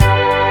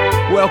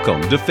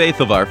Welcome to Faith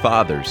of Our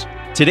Fathers.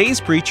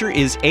 Today's preacher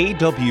is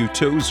A.W.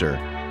 Tozer.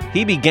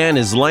 He began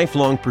his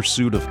lifelong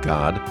pursuit of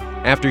God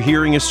after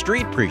hearing a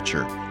street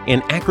preacher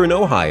in Akron,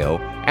 Ohio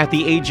at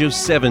the age of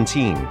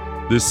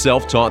 17. This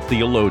self-taught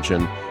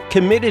theologian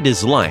committed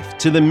his life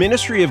to the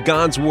ministry of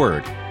God's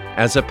Word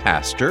as a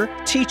pastor,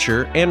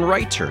 teacher, and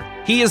writer.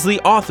 He is the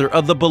author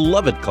of the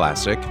beloved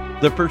classic,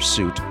 The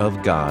Pursuit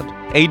of God.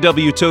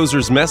 A.W.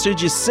 Tozer's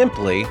message is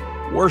simply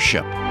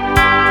worship.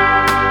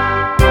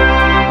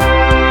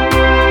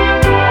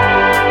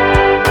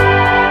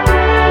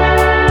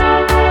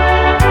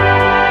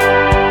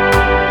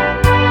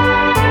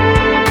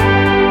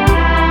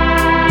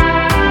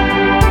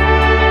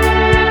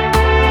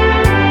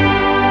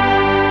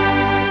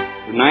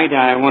 Tonight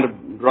I want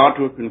to draw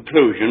to a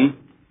conclusion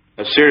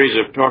a series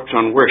of talks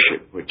on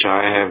worship, which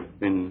I have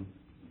been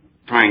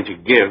trying to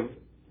give.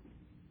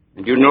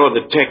 And you know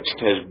the text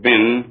has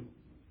been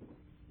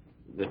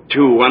the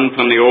two, one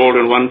from the old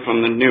and one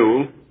from the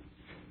new.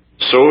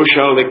 So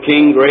shall the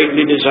King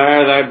greatly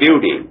desire thy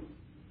beauty,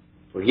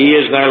 for he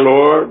is thy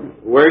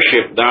Lord,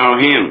 worship thou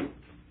him.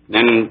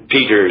 Then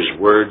Peter's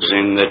words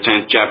in the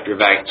 10th chapter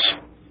of Acts,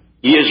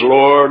 he is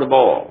Lord of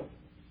all.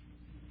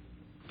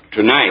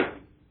 Tonight,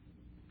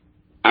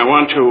 I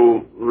want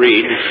to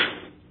read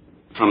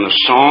from the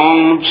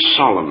Song of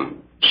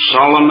Solomon,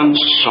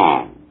 Solomon's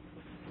Song,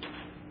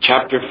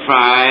 chapter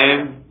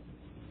 5,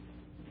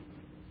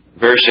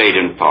 verse 8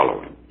 and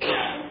following.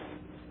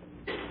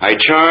 I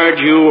charge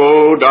you,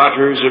 O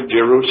daughters of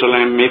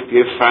Jerusalem, if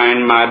you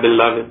find my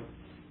beloved,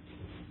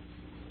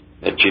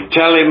 that you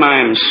tell him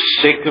I am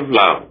sick of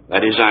love,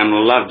 that is, I'm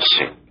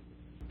lovesick.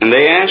 And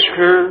they ask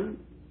her,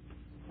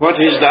 what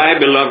is thy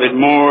beloved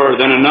more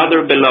than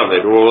another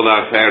beloved, O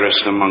thou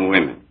fairest among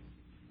women?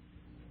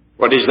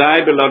 What is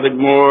thy beloved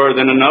more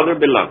than another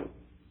beloved,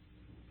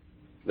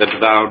 that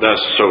thou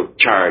dost so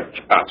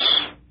charge us?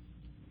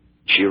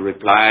 She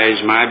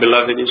replies, my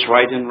beloved is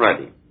white and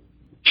ruddy,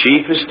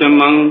 chiefest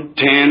among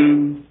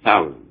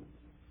 10,000.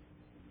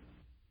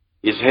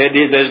 His head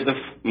is as the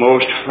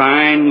most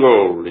fine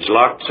gold, his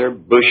locks are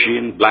bushy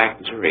and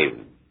black as a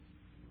raven.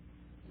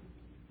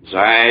 His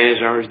eyes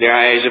are as the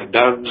eyes of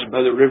doves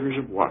by the rivers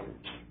of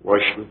waters,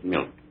 washed with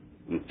milk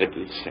and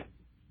fitly set.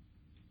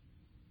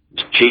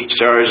 His cheeks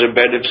are as a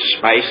bed of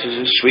spices,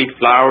 as sweet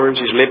flowers,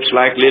 his lips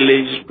like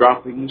lilies,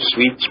 dropping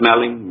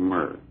sweet-smelling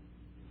myrrh.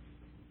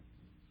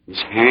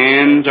 His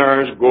hands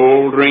are as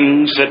gold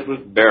rings set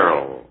with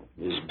beryl.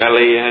 His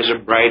belly has a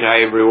bright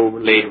ivory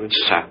overlaid with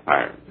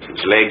sapphire.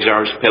 His legs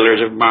are as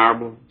pillars of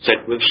marble,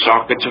 set with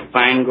sockets of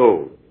fine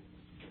gold.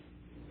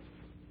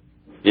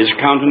 His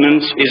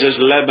countenance is as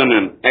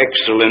Lebanon,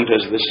 excellent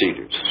as the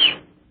cedars.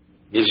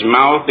 His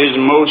mouth is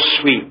most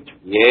sweet,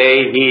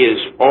 yea, he is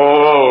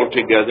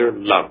altogether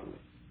lovely.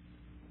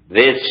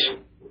 This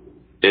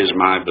is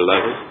my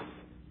beloved,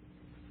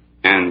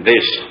 and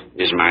this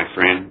is my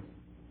friend,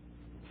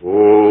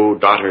 O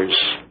daughters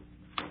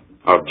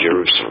of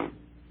Jerusalem.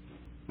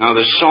 Now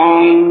the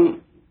Song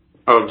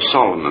of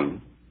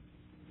Solomon,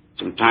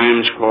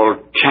 sometimes called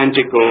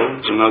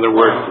Canticles, another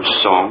word for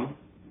song,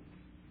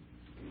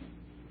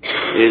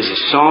 is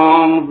a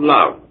song of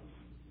love.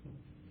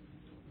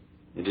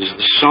 It is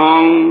the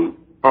song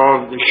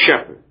of the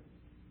shepherd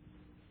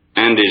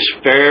and his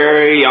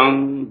fair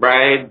young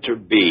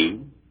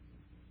bride-to-be,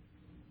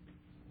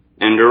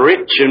 and a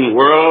rich and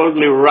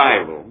worldly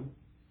rival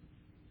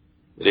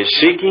that is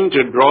seeking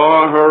to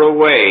draw her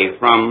away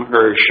from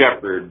her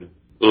shepherd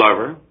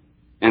lover.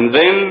 And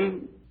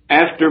then,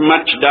 after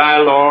much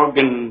dialogue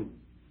and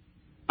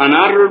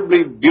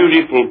unutterably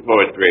beautiful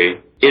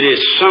poetry, it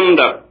is summed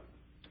up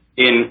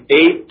in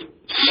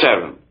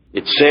 8:7.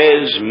 It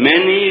says,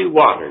 many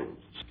waters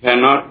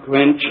cannot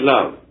quench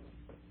love,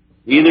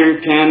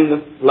 neither can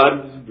the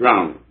floods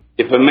drown.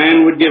 If a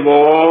man would give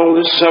all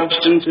the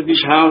substance of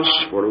his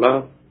house for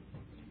love,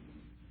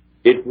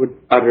 it would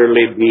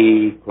utterly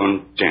be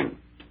content.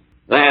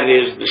 That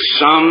is the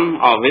sum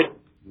of it,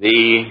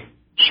 the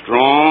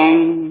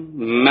strong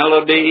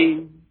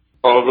melody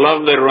of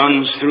love that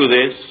runs through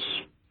this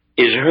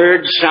is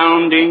heard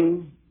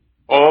sounding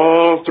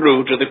all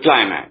through to the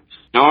climax.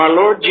 Now, our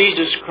Lord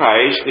Jesus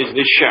Christ is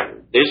the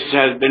shepherd. This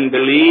has been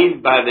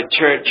believed by the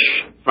church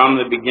from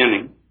the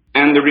beginning.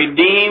 And the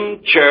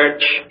redeemed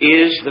church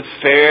is the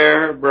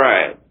fair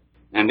bride.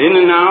 And in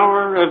an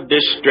hour of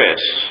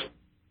distress,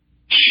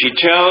 she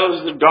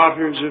tells the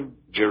daughters of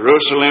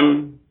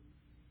Jerusalem,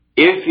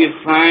 if you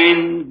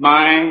find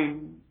my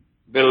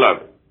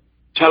beloved,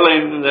 tell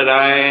him that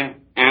I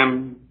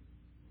am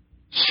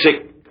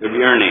sick of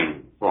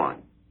yearning for him.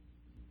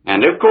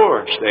 And of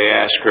course, they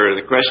ask her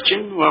the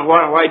question, well,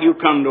 why do you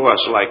come to us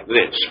like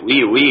this?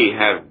 We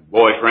have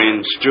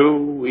boyfriends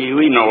too.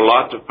 We know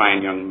lots of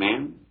fine young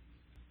men.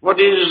 What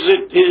is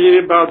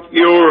it about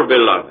your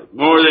beloved?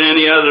 More than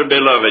any other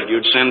beloved,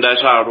 you'd send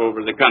us out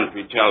over the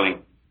country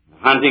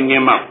hunting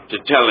him up to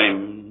tell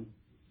him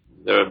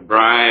the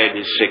bride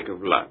is sick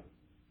of love.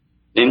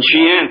 Then she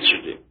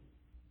answered him,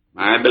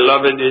 my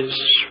beloved is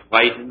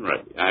white and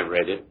ruddy. I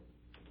read it.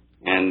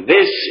 And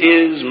this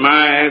is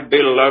my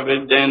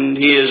beloved, and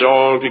he is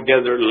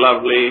altogether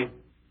lovely.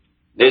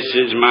 This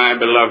is my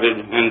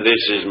beloved, and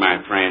this is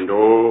my friend,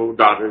 O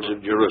daughters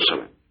of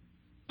Jerusalem.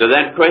 To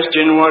that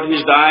question, what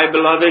is thy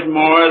beloved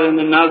more than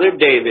another?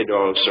 David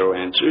also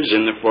answers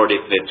in the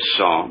 45th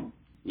Psalm.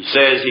 He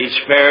says he's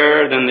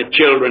fairer than the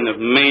children of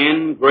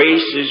men.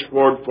 Grace is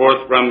poured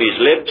forth from his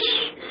lips.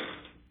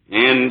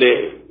 And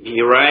he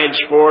rides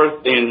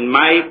forth in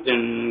might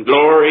and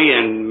glory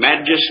and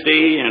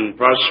majesty and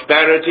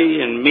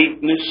prosperity and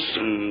meekness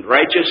and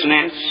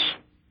righteousness.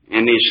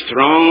 And his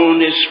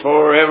throne is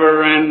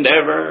forever and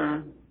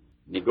ever.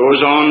 He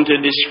goes on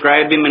to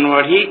describe him in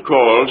what he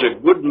calls a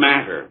good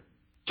matter,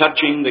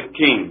 touching the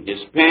king.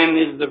 His pen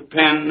is the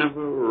pen of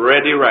a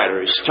ready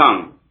writer. His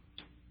tongue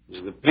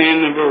is the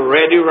pen of a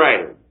ready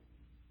writer.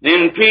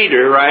 Then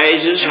Peter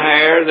rises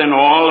higher than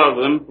all of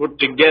them put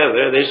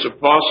together, this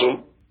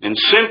apostle, and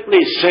simply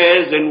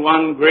says in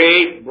one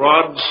great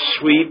broad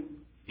sweep,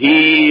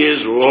 he is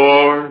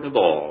Lord of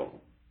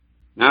all.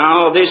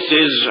 Now this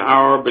is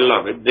our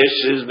beloved. This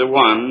is the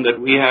one that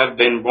we have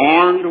been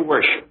born to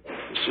worship.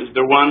 This is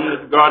the one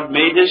that God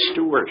made us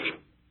to worship.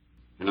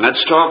 And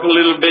let's talk a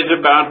little bit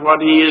about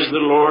what he is the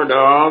Lord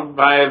of.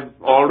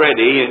 I've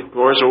already, of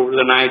course, over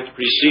the nights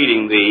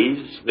preceding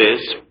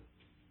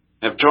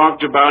have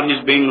talked about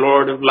his being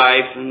Lord of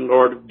life and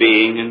Lord of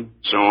being and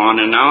so on.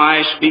 And now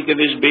I speak of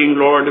his being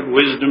Lord of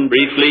wisdom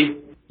briefly.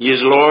 He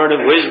is Lord of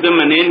wisdom,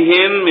 and in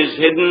him is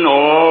hidden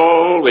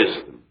all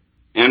wisdom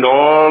and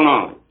all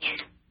knowledge.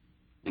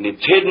 And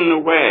it's hidden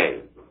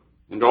away.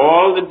 And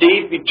all the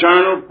deep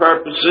eternal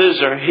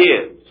purposes are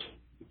his.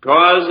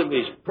 Because of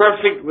his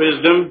perfect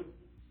wisdom,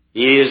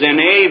 he is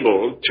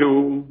enabled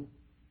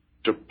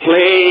to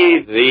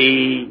play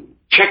the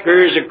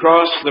checkers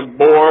across the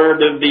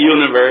board of the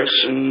universe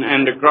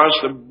and across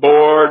the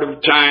board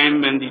of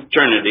time and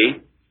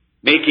eternity,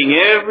 making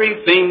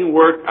everything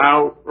work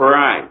out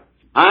right.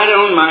 I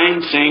don't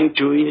mind saying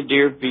to you,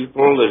 dear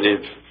people, that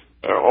if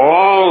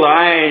all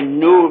I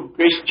knew of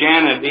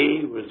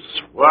Christianity was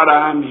what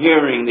I'm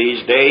hearing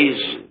these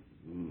days,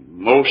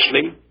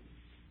 mostly,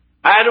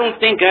 I don't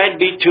think I'd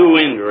be too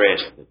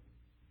interested.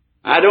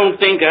 I don't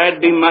think I'd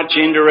be much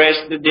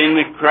interested in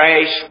a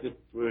Christ that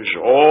was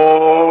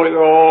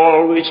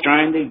always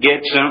trying to get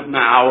something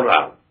out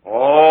of.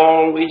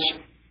 Always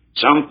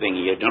something.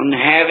 You don't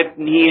have it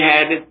and he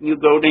had it and you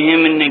go to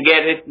him and you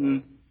get it.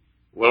 And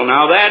well,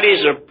 now that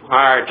is a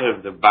part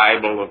of the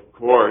Bible, of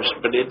course,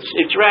 but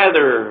it's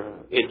rather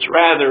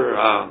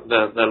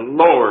the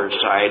lower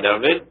side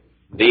of it.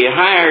 The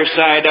higher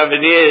side of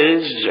it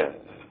is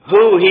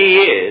who he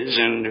is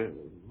and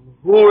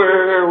who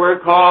we're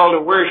called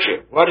to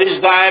worship. What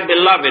is thy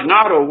beloved?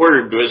 Not a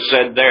word was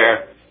said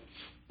there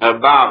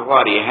about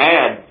what he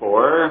had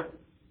for her,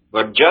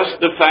 but just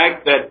the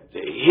fact that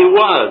he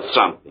was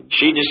something.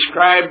 She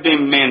described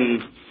him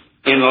in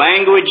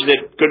language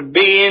that could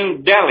be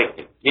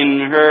indelicate in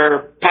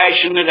her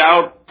passionate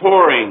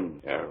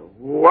outpouring.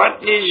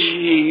 What is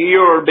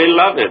your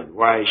beloved?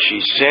 Why,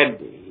 she said,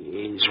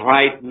 he's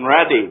white and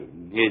ruddy,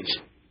 he's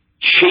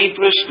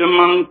chiefest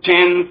among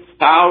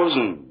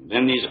 10,000.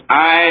 And his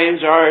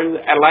eyes are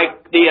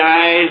like the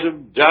eyes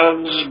of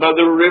doves by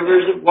the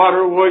rivers of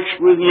water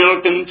washed with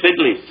milk and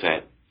fiddly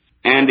set.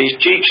 And his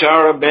cheeks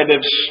are a bed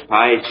of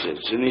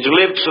spices, and his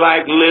lips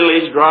like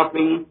lilies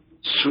dropping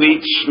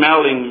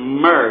sweet-smelling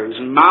myrrh. His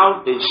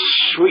mouth is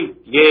sweet,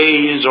 yea,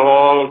 he is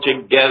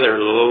altogether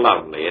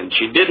lovely. And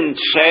she didn't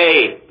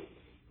say,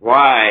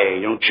 why,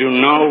 don't you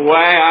know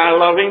why I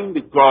love him?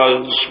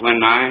 Because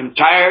when I'm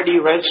tired, he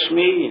rests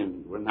me,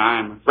 and when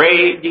I'm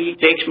afraid, he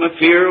takes my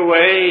fear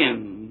away,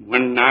 and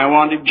when I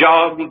want a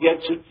job, he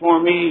gets it for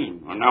me.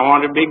 When I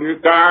want a bigger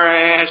car,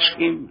 I ask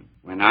him.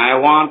 When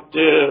I want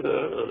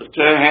to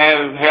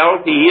have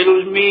health, he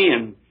heals me.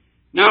 And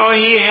no,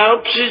 he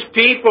helps his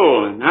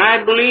people, and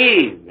I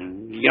believe.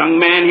 And the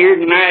young man here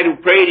tonight who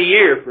prayed a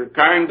year for a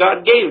car, and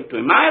God gave it to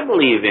him. I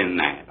believe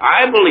in that.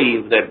 I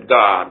believe that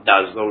God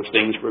does those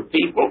things for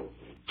people.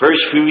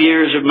 First few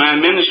years of my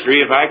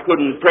ministry, if I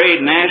couldn't pray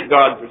and ask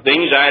God for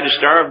things, I'd have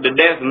starved to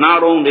death, and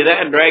not only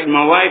that, dragged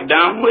my wife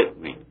down with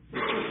me.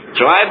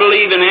 So I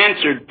believe in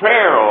answered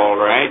prayer, all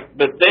right,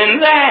 but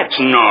then that's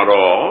not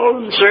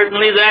all, and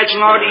certainly that's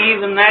not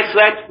even, that's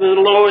the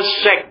lowest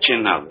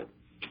section of it.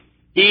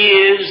 He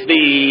is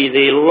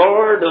the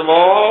Lord of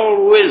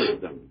all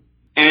wisdom,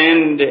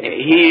 and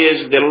he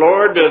is the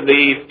Lord of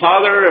the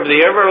Father of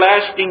the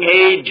everlasting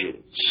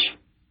ages.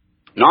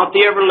 Not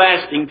the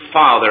everlasting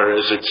Father,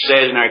 as it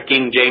says in our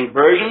King James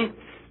Version,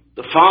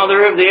 the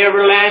Father of the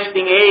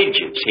everlasting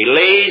ages. He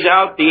lays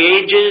out the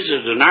ages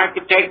as an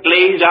architect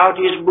lays out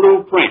his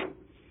blueprint.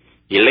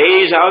 He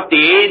lays out the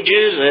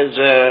ages as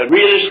a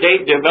real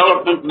estate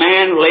development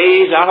man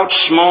lays out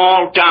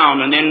small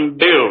town and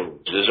then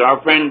builds, as our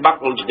friend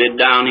Buckles did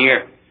down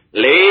here.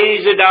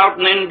 Lays it out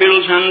and then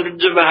builds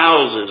hundreds of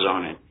houses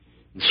on it.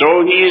 And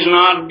so he is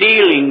not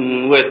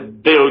dealing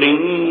with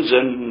buildings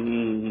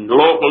and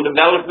local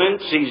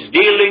developments. He's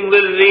dealing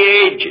with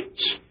the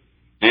ages.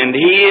 And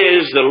he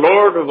is the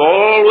Lord of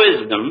all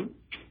wisdom,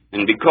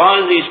 And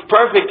because he's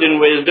perfect in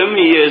wisdom,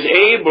 he is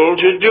able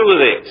to do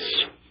this.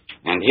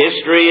 And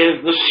history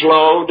is the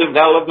slow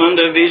development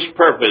of his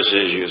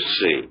purposes, you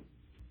see.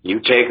 You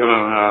take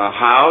a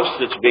house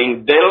that's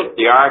being built,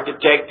 the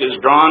architect has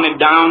drawn it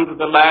down to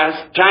the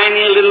last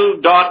tiny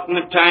little dot and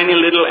a tiny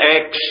little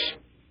X.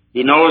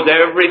 He knows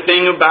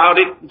everything about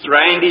it. It's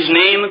writing his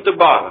name at the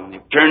bottom.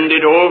 They've turned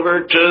it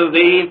over to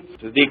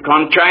the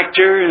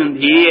contractor, and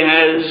he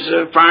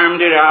has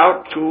farmed it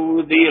out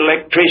to the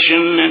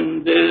electrician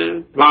and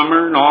the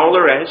plumber and all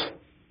the rest.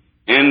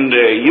 And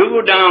you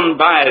go down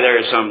by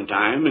there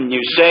sometime and you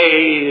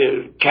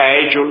say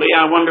casually,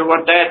 I wonder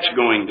what that's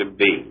going to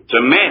be. It's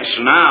a mess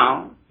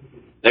now.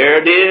 There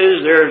it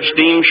is. There's a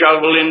steam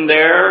shovel in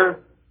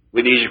there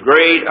with his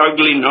great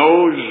ugly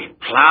nose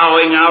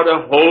plowing out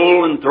a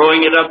hole and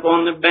throwing it up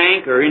on the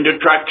bank or into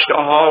trucks to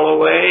haul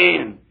away.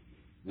 And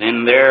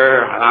then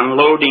they're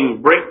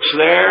unloading bricks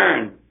there.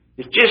 And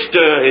it's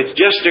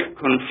just a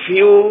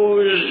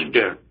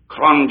confused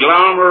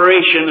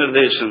conglomeration of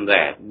this and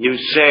that. You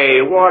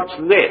say, what's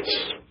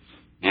this?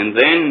 And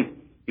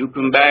then you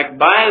come back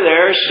by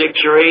there 6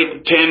 or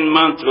 8 to 10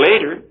 months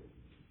later,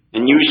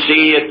 and you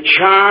see a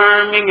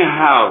charming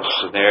house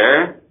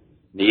there.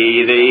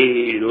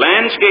 The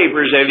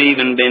landscapers have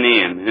even been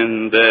in,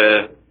 and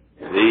the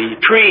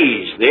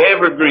trees, the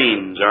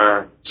evergreens,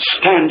 are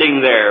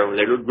standing there with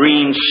their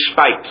green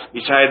spikes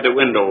beside the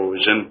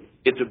windows, and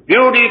it's a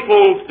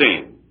beautiful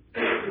thing.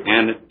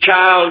 And a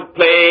child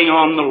playing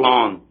on the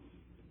lawn.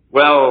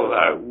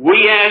 Well,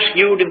 we ask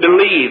you to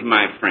believe,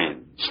 my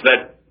friends,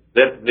 that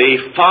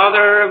the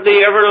Father of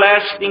the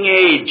everlasting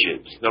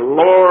ages, the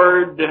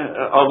Lord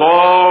of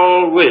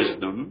all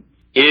wisdom,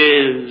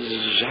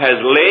 has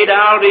laid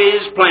out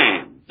his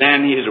plans,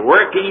 and he's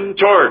working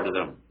toward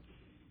them.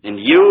 And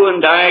you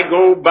and I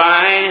go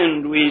by,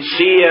 and we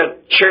see a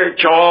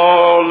church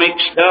all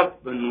mixed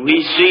up, and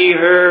we see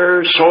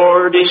her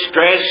sore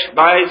distressed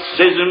by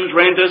schisms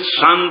rent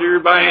asunder,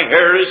 by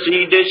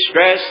heresy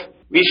distressed.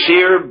 We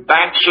see her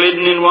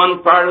backslidden in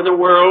one part of the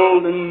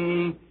world,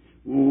 and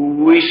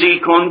we see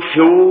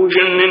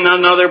confusion in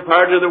another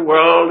part of the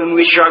world, and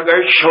we shrug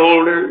our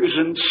shoulders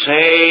and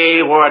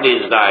say, what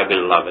is thy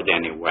beloved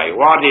anyway?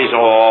 What is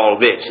all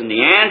this? And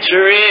the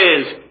answer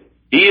is,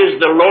 he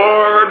is the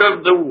Lord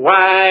of the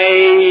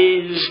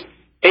wise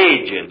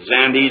ages,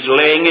 and he's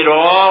laying it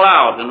all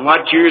out. And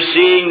what you're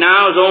seeing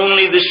now is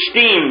only the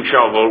steam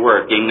shovel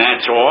working,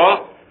 that's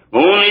all.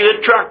 Only the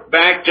truck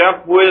backed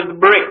up with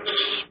bricks.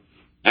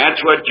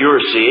 That's what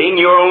you're seeing.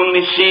 You're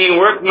only seeing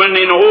workmen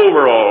in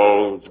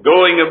overalls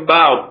going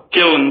about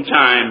killing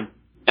time.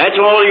 That's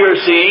all you're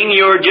seeing.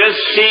 You're just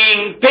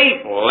seeing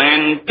people,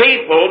 and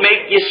people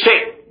make you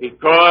sick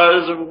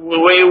because of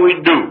the way we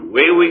do, the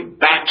way we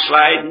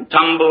backslide and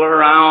tumble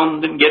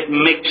around and get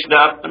mixed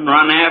up and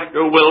run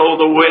after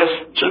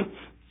will-o'-the-wisps and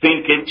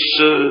think it's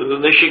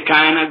the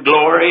Shekinah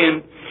glory,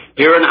 and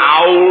hear an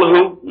owl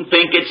hoot and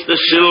think it's the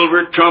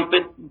silver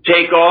trumpet,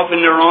 take off in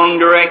the wrong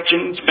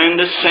direction,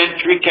 spend a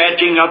century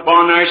catching up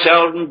on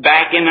ourselves and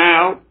backing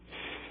out.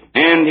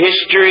 And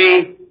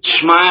history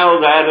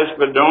smiles at us,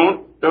 but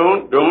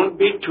don't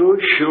be too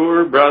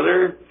sure,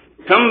 brother.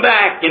 Come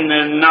back in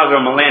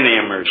another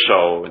millennium or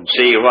so and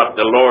see what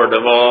the Lord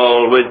of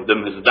all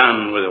wisdom has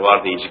done with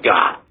what he's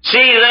got.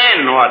 See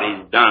then what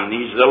he's done.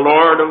 He's the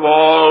Lord of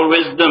all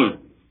wisdom,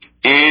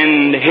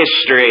 and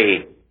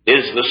history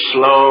is the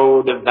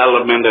slow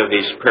development of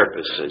his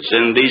purposes,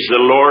 and he's the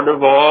Lord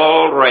of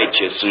all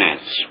righteousness.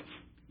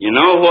 You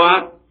know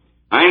what?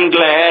 I'm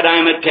glad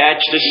I'm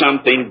attached to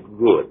something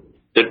good,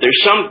 that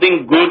there's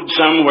something good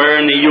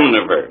somewhere in the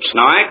universe.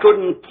 Now, I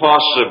couldn't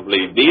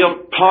possibly be a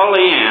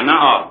Pollyanna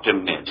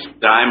optimist.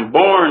 I was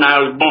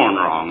born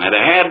wrong, and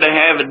I had to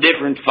have a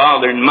different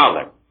father and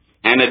mother,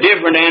 and a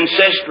different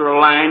ancestral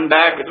line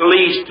back at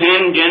least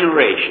 10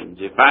 generations.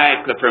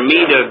 For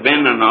me to have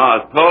been a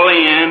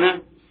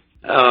Pollyanna,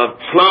 a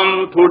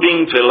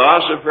plum-pudding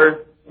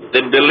philosopher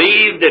that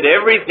believed that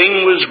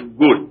everything was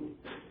good.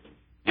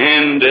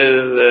 And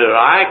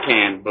I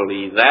can't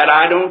believe that.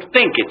 I don't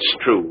think it's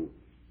true.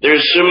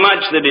 There's so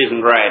much that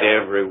isn't right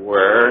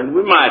everywhere, and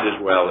we might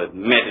as well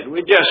admit it.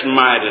 We just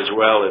might as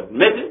well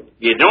admit it.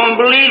 If you don't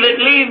believe it,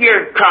 leave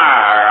your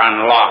car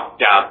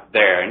unlocked out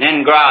there, and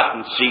then go out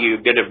and see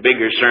you get a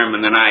bigger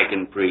sermon than I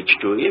can preach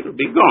to you. It'll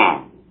be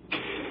gone.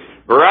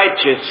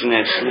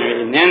 Righteousness.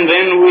 And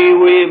then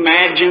we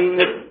imagine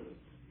that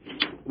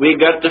we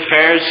got the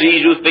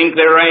Pharisees who think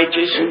they're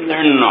righteous, and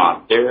they're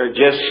not. They're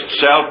just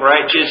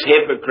self-righteous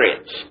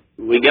hypocrites.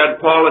 We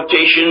got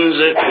politicians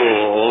that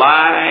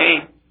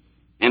lie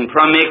and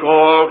make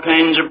all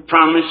kinds of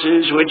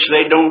promises which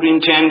they don't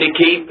intend to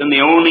keep, and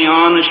the only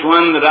honest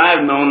one that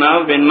I've known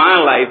of in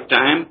my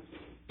lifetime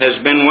has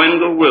been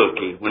Wendell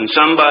Willkie. When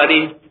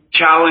somebody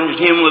challenged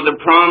him with a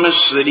promise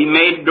that he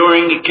made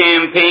during the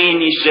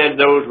campaign, he said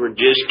those were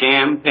just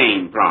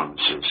campaign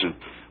promises. And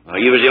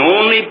he was the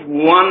only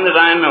one that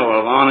I know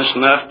of honest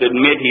enough to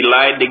admit he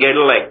lied to get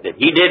elected.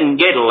 He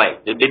didn't get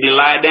elected, but he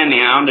lied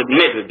anyhow and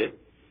admitted it,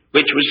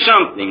 which was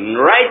something.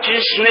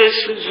 Righteousness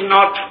is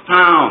not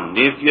found.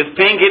 If you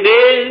think it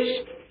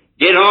is,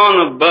 Get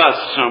on a bus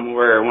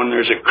somewhere when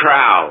there's a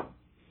crowd,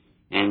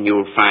 and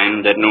you'll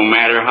find that no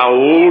matter how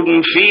old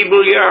and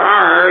feeble you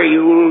are,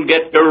 you'll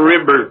get a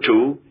rib or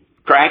two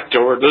cracked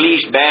or at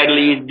least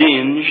badly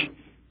dinged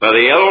by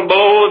the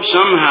elbow of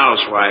some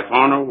housewife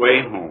on her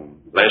way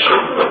home. Bless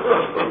her.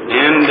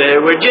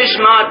 And we're just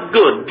not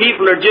good.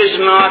 People are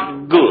just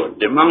not good.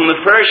 Among the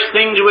first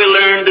things we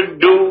learn to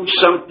do,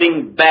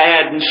 something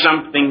bad and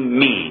something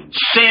mean.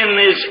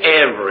 Sin is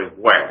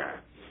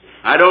everywhere.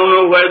 I don't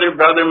know whether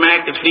Brother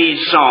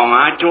McAfee's song,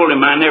 I told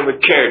him I never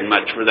cared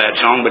much for that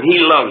song, but he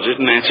loves it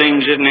and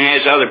sings it and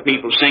has other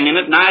people singing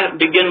it, and I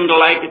begin to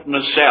like it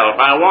myself.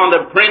 I want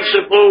a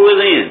principle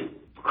within.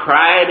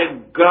 Cry to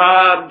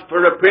God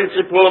for a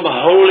principle of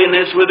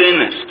holiness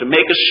within us, to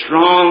make us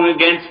strong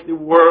against the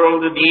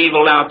world of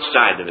evil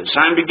outside of us.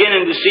 I'm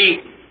beginning to see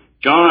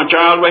John and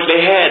Charles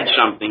Wesley had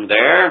something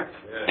there.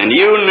 And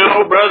you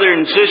know, brother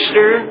and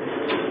sister,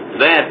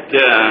 that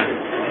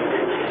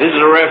this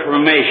is a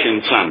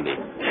Reformation Sunday.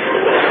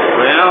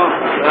 Well,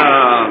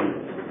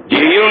 do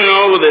you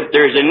know that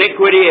there's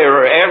iniquity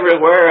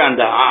everywhere, and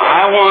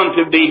I want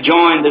to be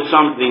joined to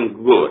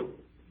something good.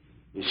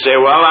 You say,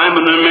 well, I'm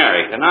an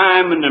American.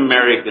 I'm an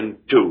American,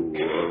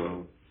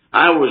 too.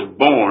 I was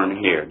born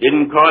here.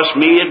 Didn't cost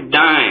me a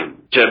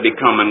dime to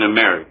become an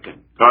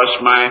American.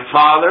 Cost my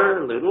father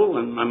a little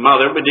and my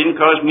mother, but didn't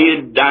cost me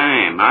a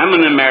dime. I'm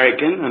an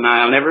American, and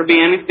I'll never be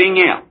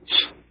anything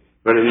else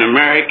but an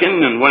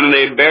American, and when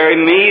they bury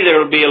me,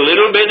 there'll be a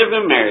little bit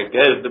of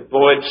America, as the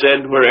poet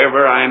said,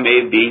 wherever I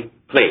may be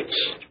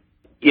placed.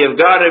 You've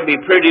got to be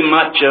pretty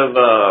much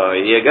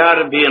you got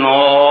to be an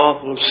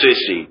awful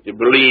sissy to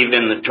believe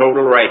in the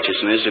total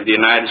righteousness of the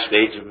United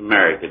States of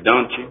America,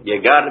 don't you?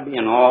 You got to be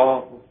an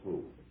awful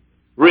fool.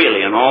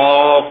 Really, an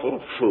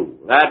awful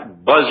fool.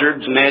 That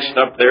buzzard's nest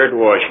up there at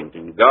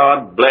Washington,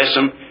 God bless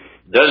them.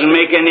 Doesn't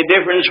make any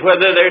difference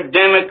whether they're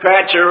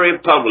Democrats or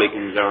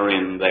Republicans are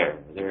in there.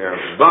 They're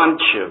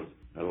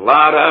a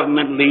lot of them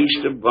at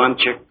least, a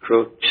bunch of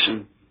crooks,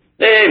 and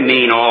they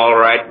mean all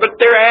right, but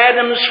they're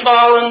Adam's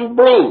fallen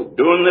brood,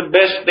 doing the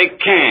best they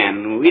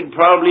can. We'd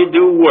probably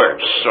do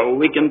worse, so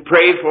we can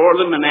pray for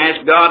them and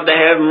ask God to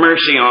have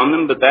mercy on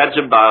them, but that's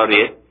about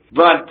it.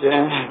 But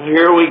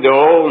here we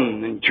go,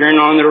 and turn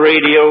on the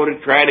radio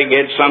to try to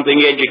get something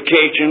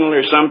educational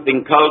or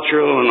something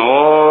cultural, and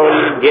all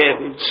you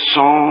get is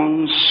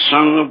songs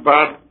sung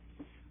about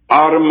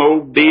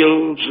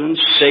automobiles and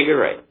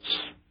cigarettes.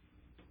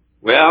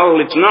 Well,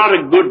 it's not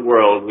a good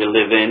world we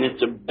live in,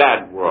 it's a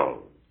bad world.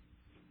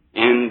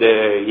 And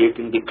you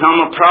can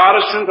become a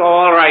Protestant,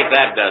 all right,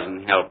 that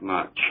doesn't help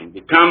much. You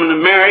become an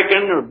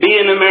American or be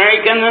an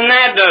American, then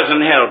that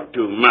doesn't help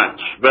too much.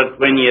 But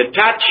when you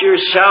attach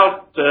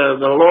yourself to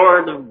the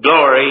Lord of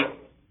glory,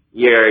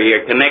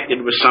 you're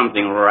connected with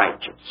something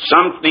righteous.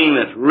 Something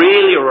that's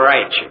really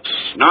righteous.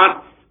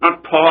 Not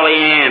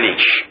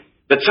Pollyannish,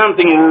 but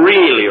something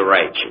really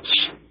righteous.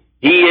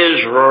 He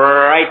is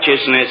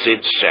righteousness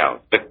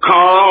itself. The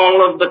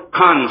call of the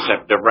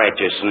concept of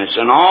righteousness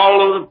and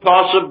all of the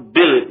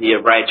possibility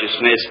of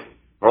righteousness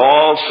are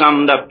all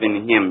summed up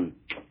in Him.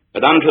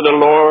 But unto the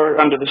Lord,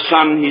 unto the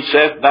Son, He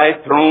saith,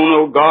 Thy throne,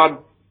 O God,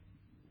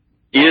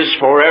 is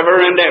forever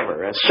and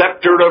ever. A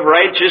scepter of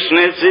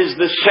righteousness is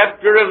the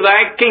scepter of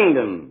Thy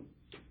kingdom.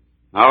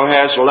 Thou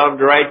hast loved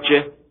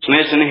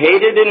righteousness and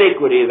hated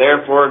iniquity.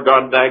 Therefore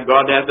God, Thy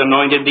God, hath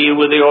anointed Thee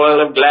with the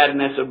oil of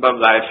gladness above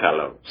Thy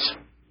fellows.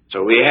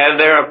 So we have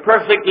there a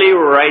perfectly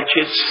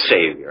righteous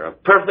Savior, a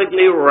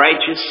perfectly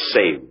righteous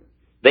Savior.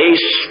 They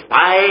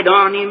spied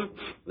on Him.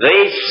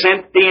 They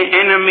sent the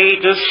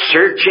enemy to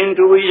search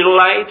into His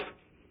life.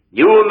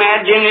 You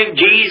imagine if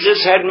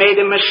Jesus had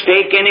made a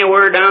mistake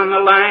anywhere down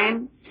the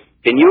line?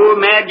 Can you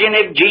imagine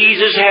if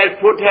Jesus'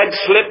 foot had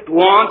slipped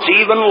once,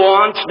 even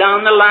once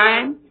down the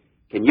line?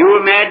 Can you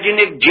imagine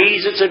if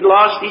Jesus had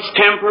lost his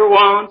temper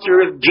once,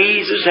 or if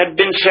Jesus had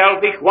been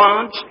selfish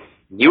once?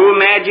 You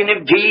imagine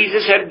if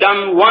Jesus had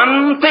done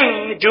one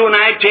thing that you and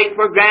I take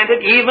for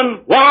granted,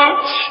 even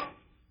once?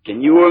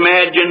 Can you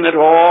imagine that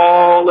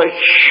all the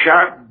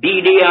sharp,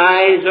 beady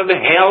eyes of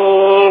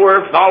hell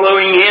were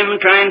following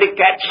Him, trying to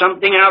catch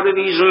something out of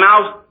His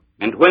mouth?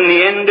 And when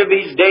the end of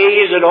His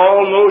days had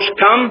almost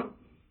come,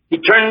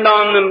 He turned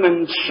on them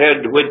and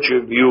said, Which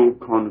of you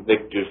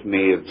convicteth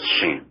me of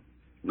sin?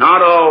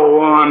 Not a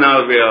one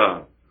of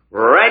you.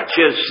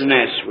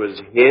 Righteousness was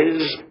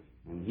His.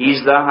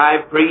 He's the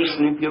high priest,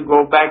 and if you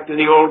go back to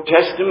the Old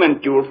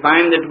Testament, you'll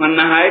find that when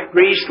the high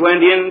priest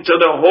went into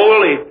the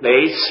holy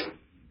place,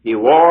 he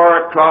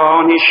wore a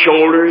claw on his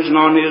shoulders and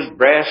on his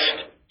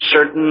breast,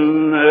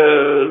 certain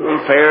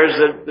affairs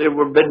that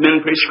were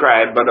been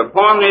prescribed. But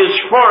upon his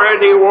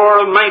forehead he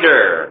wore a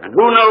mitre, and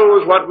who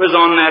knows what was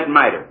on that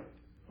mitre?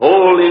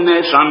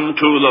 Holiness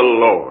unto the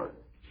Lord.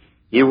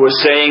 He was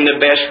saying the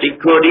best he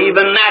could.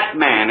 Even that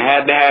man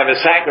had to have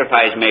a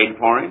sacrifice made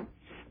for him.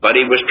 But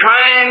he was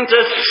trying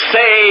to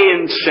say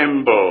in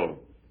symbol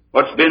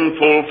what's been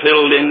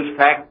fulfilled in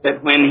fact,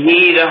 that when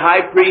he, the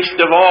high priest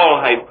of all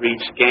high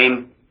priests,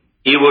 came,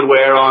 he would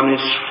wear on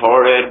his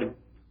forehead,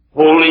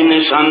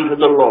 Holiness unto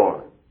the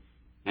Lord.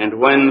 And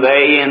when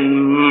they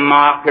in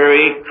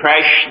mockery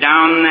crashed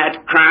down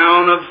that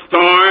crown of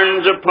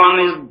thorns upon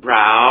his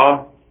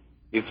brow,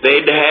 if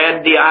they'd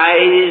had the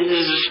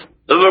eyes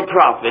of a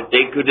prophet,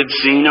 they could have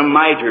seen a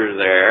mitre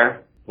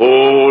there,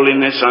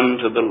 holiness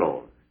unto the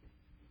Lord.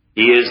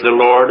 He is the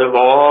Lord of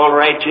all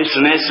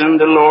righteousness and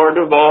the Lord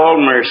of all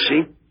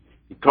mercy,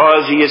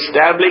 because he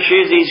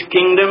establishes his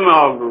kingdom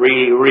of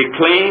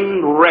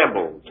reclaimed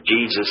rebels.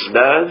 Jesus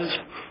does.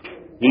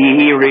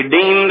 He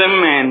redeemed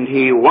them, and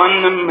he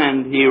won them,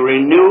 and he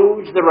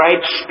renews the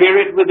right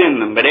spirit within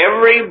them. But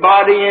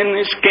everybody in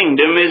this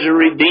kingdom is a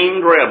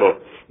redeemed rebel.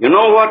 You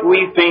know what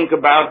we think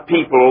about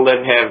people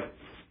that have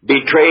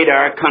betrayed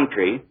our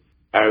country?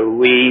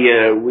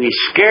 We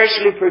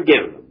scarcely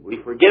forgive them. We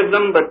forgive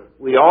them, but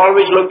we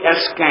always look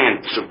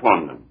askance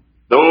upon them.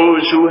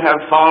 Those who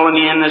have fallen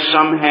in, as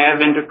some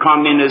have, into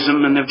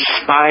communism and have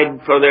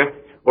spied for their,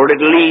 or at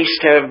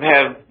least have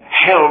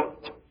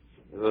helped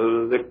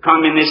the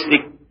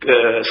communistic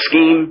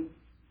scheme,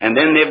 and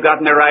then they've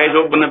gotten their eyes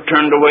open, have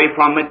turned away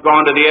from it,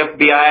 gone to the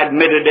FBI,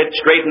 admitted it,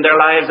 straightened their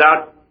lives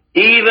out.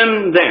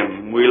 Even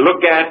them we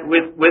look at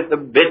with a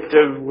bit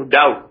of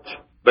doubt.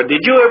 But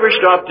did you ever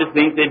stop to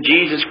think that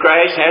Jesus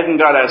Christ hasn't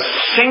got a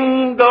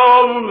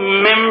single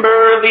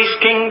member of his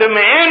kingdom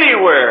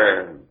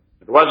anywhere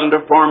that wasn't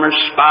a former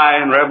spy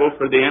and rebel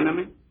for the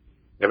enemy?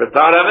 Ever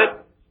thought of it?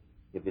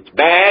 If it's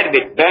bad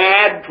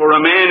for a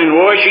man in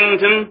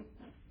Washington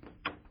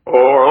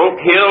or Oak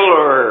Hill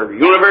or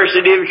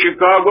University of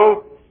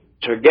Chicago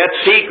to get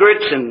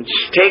secrets and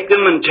take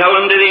them and tell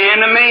them to the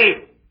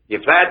enemy,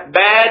 if that's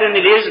bad, and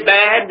it is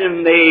bad,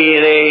 and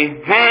they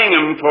hang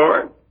him for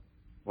it,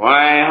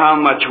 why, how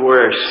much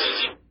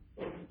worse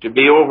to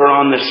be over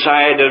on the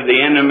side of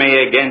the enemy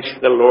against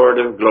the Lord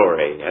of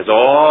glory, as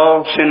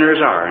all sinners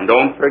are. And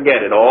don't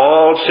forget it,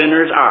 all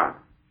sinners are.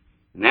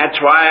 And that's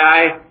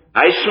why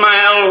I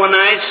smile when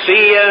I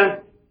see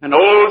an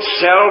old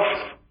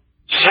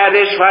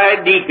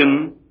self-satisfied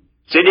deacon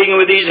sitting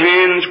with his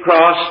hands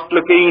crossed,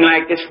 looking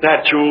like a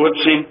statue of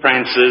St.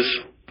 Francis.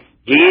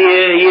 He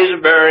is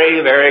a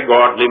very, very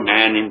godly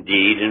man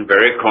indeed, and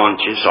very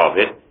conscious of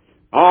it.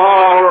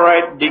 All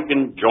right,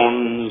 Deacon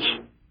Jones,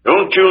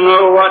 don't you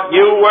know what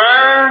you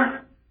were?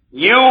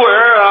 You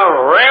were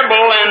a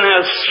rebel and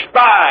a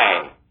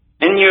spy,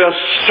 and you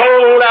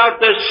sold out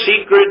the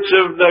secrets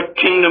of the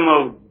kingdom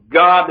of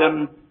God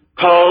and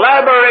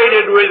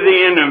collaborated with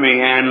the enemy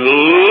and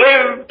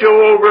lived to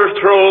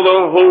overthrow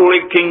the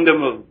holy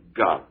kingdom of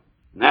God.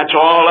 And that's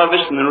all of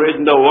us, and there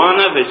isn't a one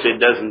of us it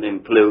doesn't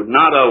include,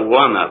 not a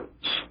one of us.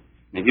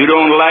 If you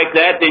don't like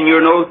that, then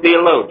you're no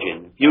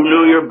theologian. If you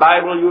knew your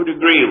Bible, you'd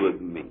agree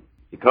with me,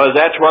 because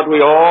that's what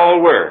we all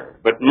were.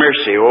 But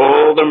mercy,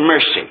 oh, the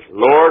mercy,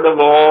 Lord of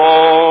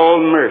all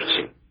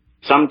mercy.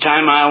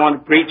 Sometime I want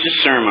to preach a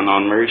sermon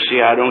on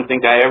mercy. I don't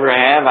think I ever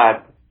have. I,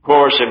 of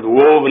course, have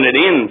woven it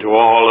into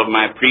all of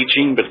my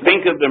preaching, but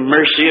think of the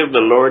mercy of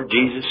the Lord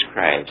Jesus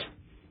Christ.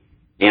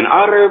 In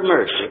utter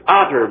mercy,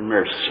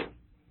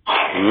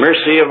 the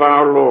mercy of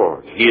our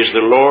Lord. He is the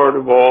Lord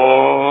of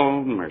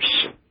all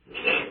mercy.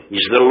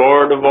 He's the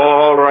Lord of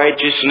all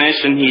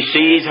righteousness, and he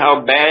sees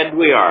how bad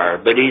we are,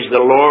 but he's the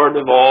Lord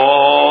of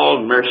all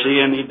mercy,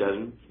 and he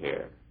doesn't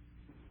care.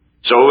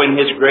 So in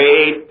his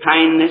great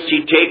kindness,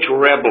 he takes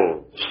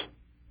rebels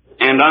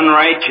and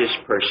unrighteous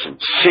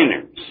persons,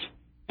 sinners,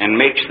 and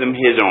makes them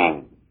his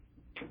own,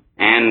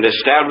 and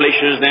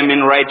establishes them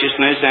in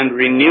righteousness and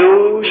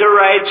renews a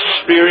right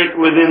spirit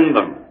within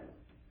them.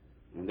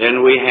 And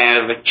then we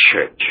have a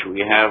church. We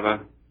have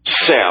a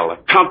cell, a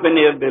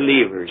company of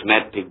believers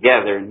met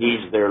together, and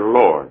he's their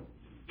Lord.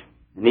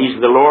 And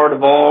he's the Lord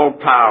of all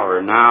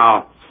power.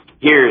 Now,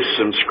 here's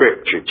some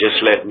scripture.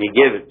 Just let me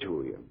give it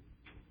to you.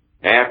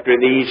 After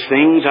these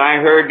things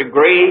I heard a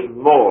great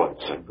voice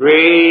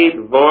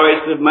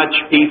of much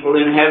people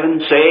in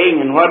heaven saying,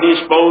 and what do you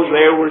suppose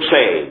they were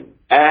saying?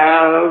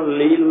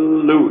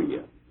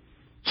 Hallelujah.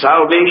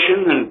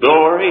 Salvation and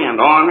glory and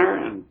honor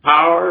and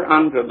power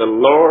unto the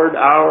Lord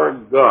our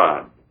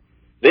God.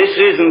 This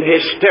isn't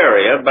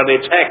hysteria, but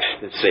it's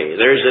ecstasy.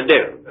 There's a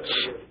difference.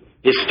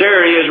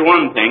 Hysteria is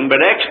one thing, but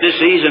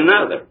ecstasy is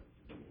another.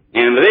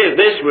 And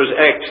this was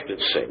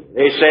ecstasy.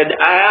 They said,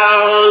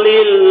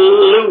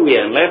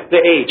 Hallelujah, and left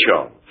the H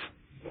off,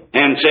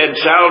 and said,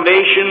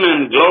 salvation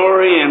and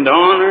glory and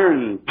honor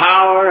and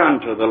power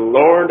unto the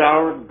Lord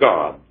our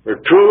God. For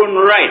true and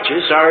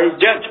righteous are his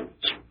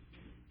judgments.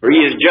 For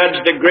he has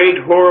judged the great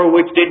whore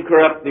which did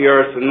corrupt the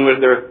earth, and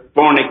with her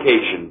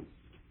fornication,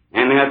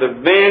 and hath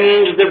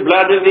avenged the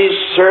blood of his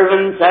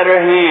servants at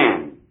her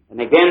hand. And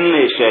again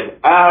they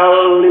said,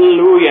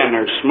 Hallelujah, and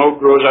her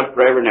smoke rose up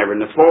forever and ever.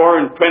 And the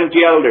 24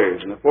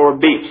 elders and the 4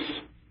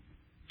 beasts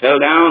fell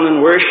down and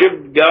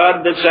worshipped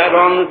God that sat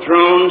on the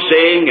throne,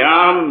 saying,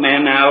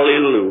 Amen,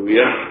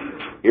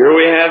 Hallelujah. Here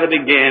we have it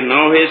again,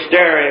 no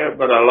hysteria,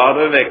 but a lot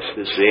of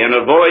ecstasy. And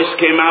a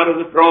voice came out of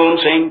the throne,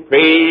 saying,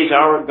 Praise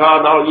our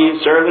God, all ye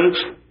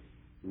servants,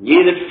 ye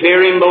that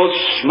fear him, both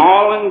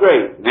small and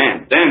great.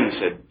 Then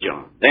said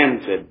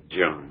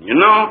John, you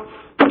know,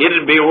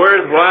 It'd be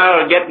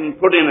worthwhile getting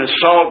put in a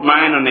salt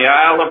mine on the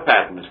Isle of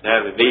Patmos to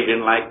have a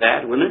vision like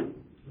that, wouldn't it?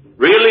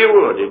 Really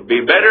would. It'd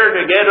be better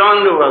to get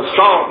onto a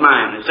salt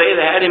mine. They say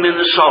they had him in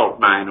the salt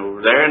mine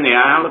over there in the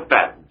Isle of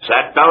Patmos.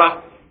 That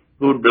fella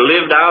who'd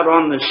lived out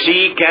on the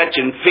sea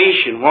catching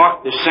fish and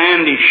walked the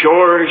sandy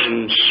shores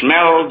and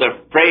smelled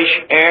the fresh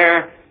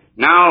air,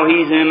 now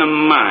he's in a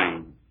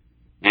mine.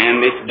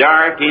 And it's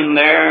dark in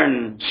there,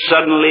 and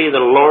suddenly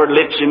the Lord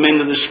lifts him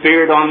into the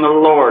Spirit on the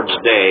Lord's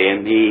day,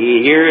 and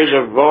he hears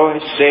a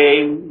voice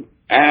saying,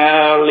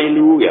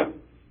 Hallelujah,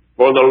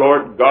 for the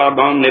Lord God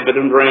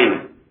omnipotent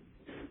reigneth.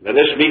 Let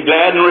us be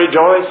glad and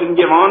rejoice and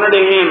give honor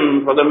to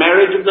him, for the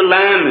marriage of the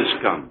Lamb is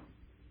come,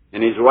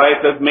 and his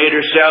wife hath made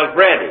herself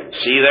ready.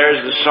 See,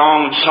 there's the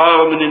Song of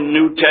Solomon in the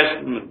New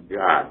Testament,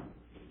 God.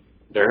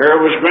 To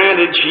her was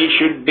granted she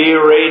should be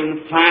arrayed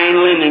in fine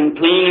linen,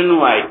 clean and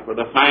white, for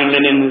the fine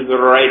linen is the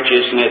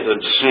righteousness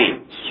of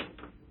saints.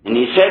 And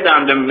he said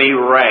unto me,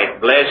 Right,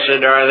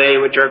 blessed are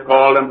they which are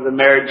called unto the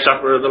marriage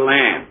supper of the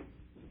Lamb.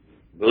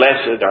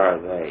 Blessed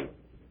are they.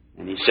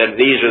 And he said,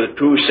 These are the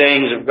true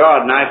sayings of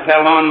God. And I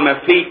fell on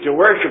my feet to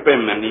worship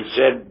him. And he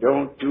said,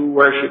 Don't you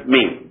worship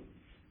me.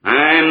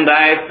 I am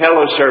thy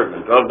fellow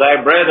servant of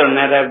thy brethren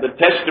that have the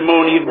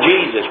testimony of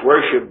Jesus.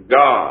 Worship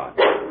God.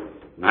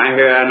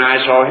 And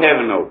I saw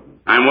heaven open.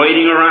 I'm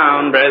waiting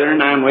around,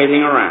 brethren, I'm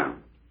waiting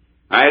around.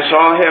 I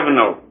saw heaven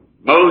open.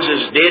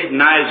 Moses did,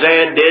 and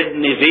Isaiah did,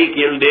 and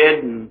Ezekiel did,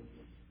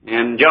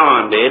 and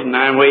John did, and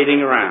I'm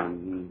waiting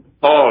around. And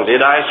Paul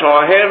did. I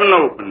saw heaven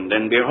opened,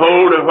 and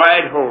behold a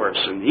white horse,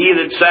 and he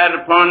that sat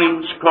upon him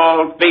was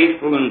called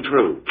Faithful and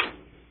True.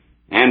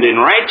 And in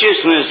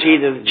righteousness he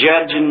doth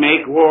judge and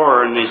make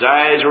war, and his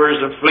eyes were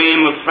as a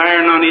flame of fire,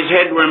 and on his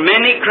head were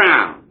many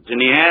crowns, and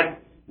he had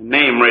a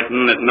name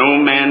written that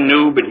no man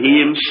knew but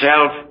he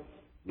himself.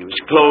 He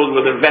was clothed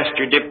with a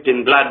vesture dipped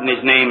in blood, and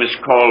his name is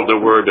called the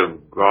Word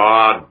of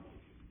God.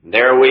 And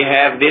there we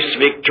have this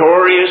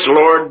victorious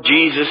Lord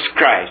Jesus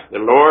Christ, the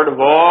Lord of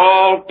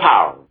all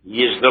power.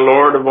 He is the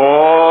Lord of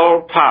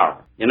all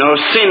power. You know,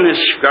 sin has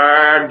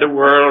scarred the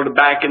world.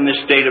 Back in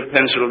the state of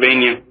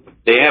Pennsylvania,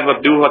 they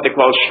do what they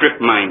call strip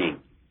mining.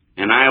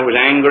 And I was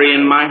angry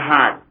in my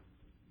heart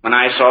when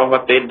I saw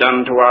what they'd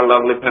done to our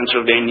lovely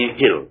Pennsylvania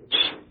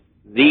hills.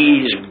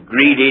 These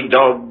greedy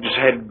dogs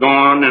had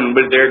gone, and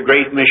with their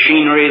great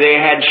machinery they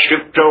had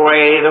stripped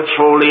away the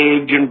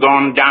foliage and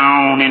gone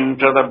down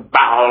into the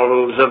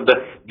bowels of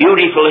the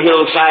beautiful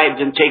hillsides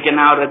and taken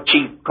out a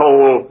cheap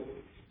coal,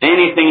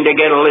 anything to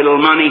get a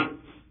little money.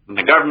 And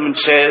the government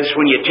says,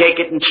 when you take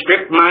it and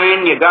strip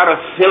mine, you got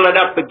to fill it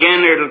up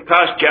again, or it'll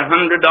cost you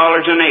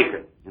 $100 an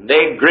acre. And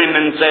they grin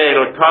and say,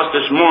 it'll cost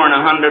us more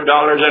than $100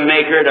 an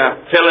acre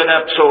to fill it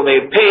up, so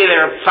they pay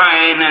their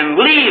fine and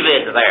leave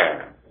it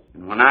there.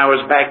 When I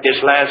was back this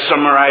last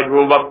summer,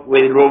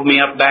 they drove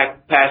me up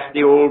back past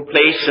the old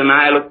place, and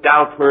I looked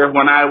out where,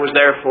 when I was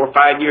there 4 or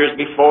 5 years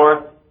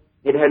before,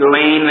 it had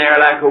lain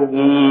there like a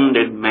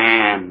wounded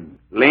man,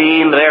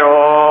 lain there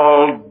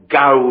all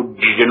gouged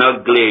and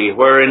ugly,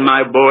 where in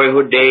my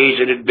boyhood days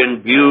it had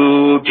been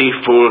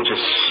beautiful to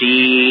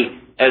see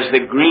as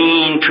the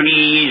green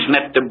trees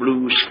met the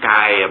blue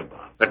sky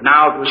above. But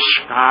now it was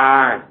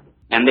scarred,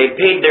 and they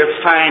paid their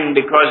fine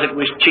because it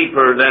was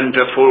cheaper than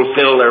to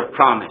fulfill their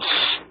promise.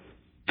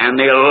 And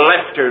they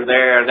left her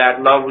there,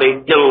 that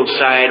lovely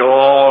hillside,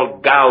 all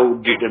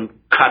gouged and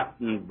cut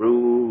and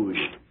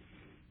bruised.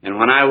 And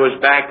when I was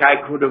back,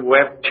 I could have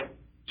wept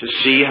to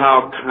see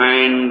how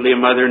kindly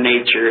Mother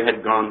Nature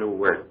had gone to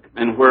work.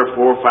 And where 4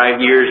 or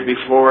 5 years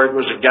before it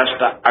was just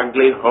an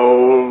ugly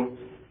hole,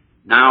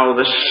 now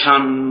the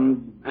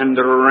sun and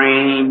the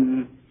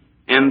rain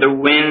and the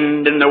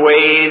wind and the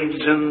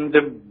waves and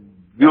the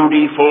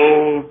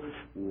beautiful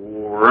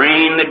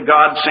rain that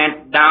God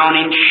sent down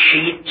in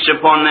sheets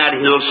upon that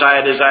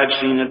hillside, as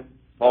I've seen it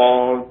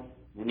fall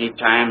many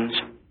times,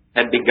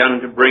 had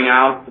begun to bring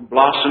out the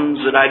blossoms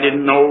that I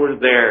didn't know were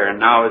there. And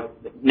now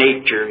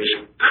nature is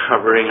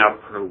covering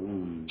up her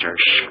wounds, her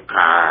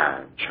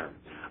scars, her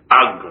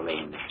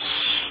ugliness.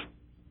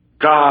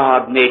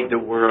 God made the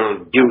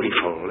world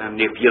beautiful, and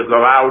if you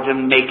go out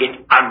and make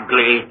it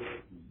ugly,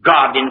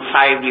 God in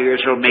 5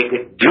 years will make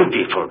it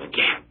beautiful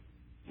again.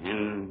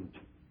 And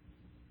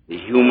the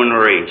human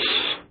race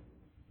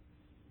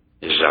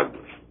is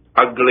ugly.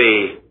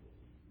 Ugly,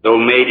 though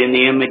made in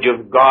the image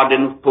of God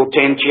and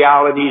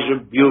potentialities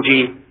of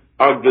beauty,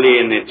 ugly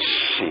in its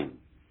sin.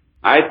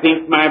 I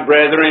think, my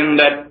brethren,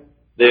 that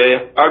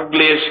the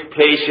ugliest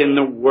place in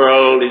the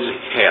world is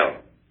hell.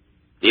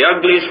 The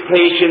ugliest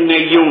place in the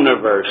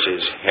universe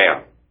is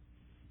hell.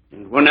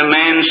 And when a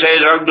man says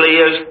ugly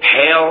is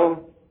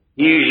hell,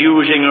 he's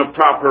using a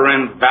proper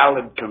and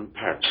valid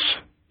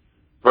comparison.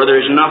 For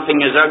there's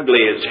nothing as ugly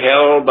as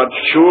hell, but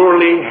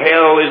surely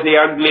hell is the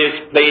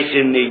ugliest place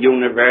in the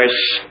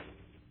universe.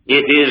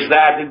 It is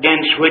that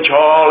against which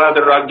all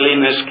other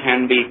ugliness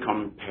can be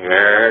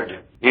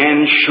compared.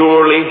 And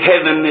surely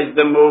heaven is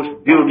the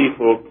most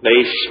beautiful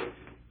place,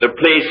 the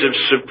place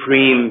of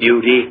supreme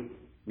beauty.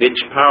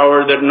 its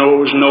power that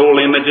knows no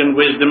limit and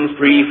wisdom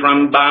free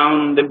from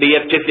bound, the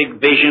beatific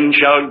vision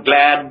shall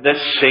glad the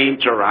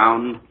saints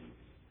around.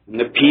 And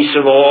the peace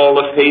of all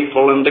the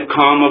faithful and the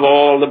calm of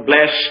all the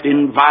blessed,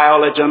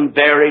 inviolate,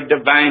 unvaried,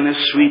 divinest,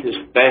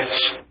 sweetest,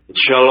 best, it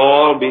shall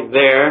all be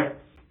there.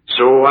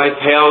 So if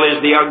hell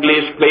is the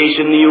ugliest place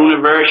in the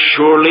universe,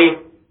 surely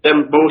the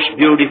most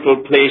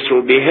beautiful place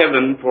will be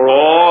heaven, for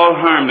all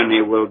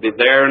harmony will be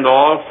there, and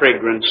all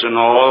fragrance and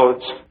all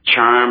its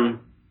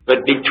charm.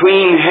 But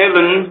between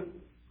heaven,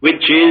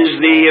 which is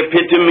the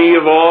epitome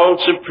of all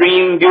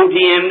supreme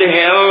beauty, and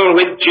hell,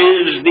 which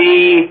is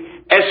the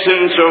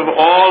essence of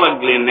all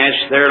ugliness,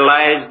 there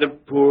lies the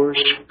poor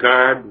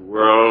scarred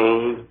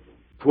world.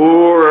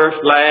 Poor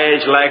earth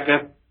lies like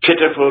a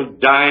pitiful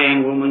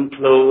dying woman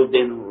clothed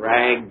in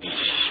rags,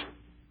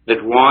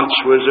 that once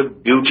was a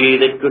beauty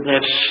that could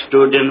have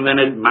stood and been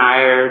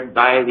admired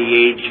by the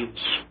ages.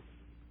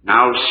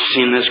 Now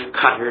sin has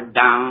cut her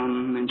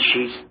down, and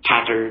she's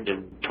tattered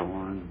and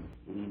torn.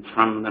 And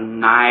from the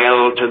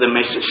Nile to the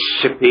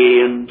Mississippi,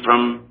 and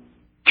from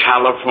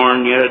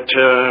California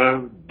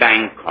to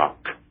Bangkok,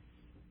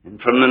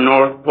 and from the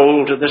North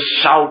Pole to the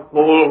South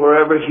Pole,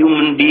 wherever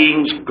human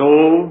beings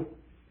go,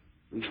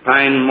 we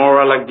find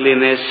moral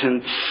ugliness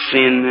and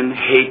sin and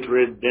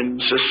hatred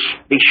and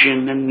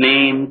suspicion and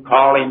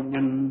name-calling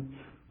and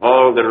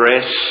all the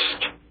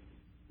rest.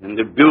 And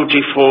the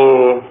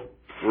beautiful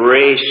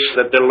race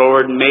that the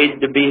Lord made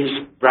to be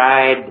His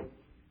bride,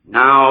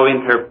 now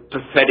in her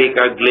pathetic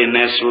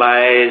ugliness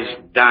lies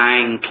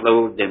dying,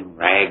 clothed in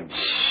rags.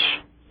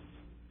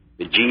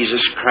 But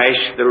Jesus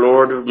Christ, the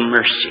Lord of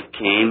mercy,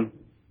 came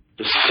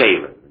to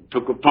save her, and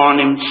took upon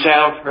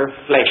Himself her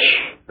flesh,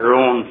 her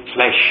own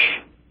flesh,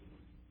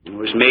 and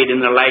was made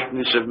in the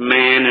likeness of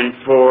man, and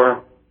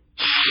for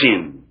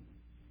sin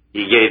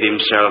He gave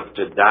Himself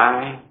to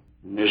die.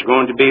 And there's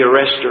going to be a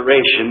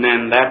restoration,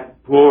 and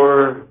that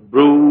poor,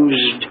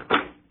 bruised,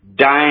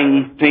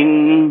 dying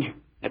thing,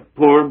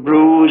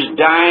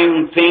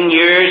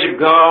 years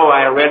ago,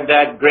 I read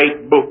that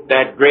great book,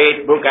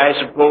 I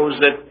suppose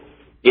that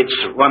it's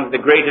one of the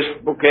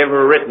greatest book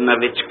ever written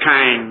of its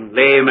kind,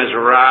 Les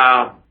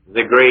Miserables,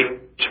 the great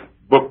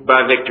book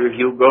by Victor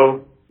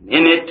Hugo.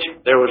 In it,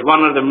 there was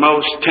one of the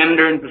most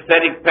tender and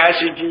pathetic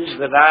passages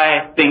that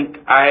I think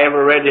I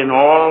ever read in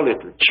all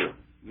literature.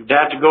 You'd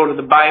have to go to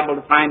the Bible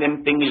to find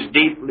anything as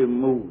deeply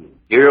moving.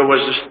 Here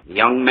was a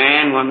young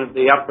man, one of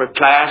the upper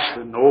class,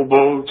 the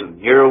nobles, and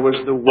here was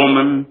the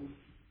woman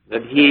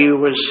that he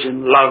was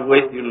in love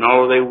with. You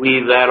know, they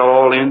weave that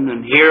all in.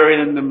 And here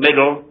in the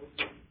middle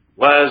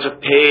was a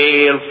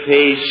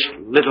pale-faced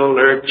little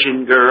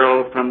urchin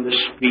girl from the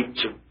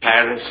streets of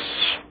Paris,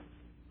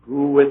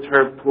 who with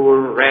her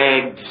poor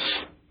rags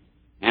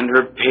and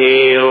her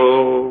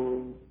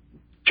pale,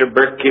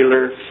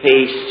 tubercular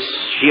face,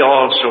 she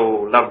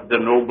also loved the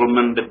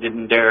nobleman but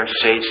didn't dare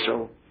say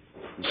so.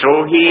 And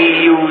so he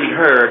used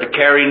her to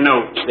carry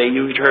notes. They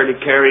used her to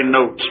carry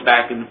notes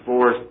back and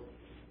forth.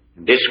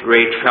 And this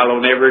great fellow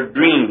never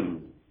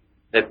dreamed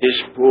that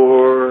this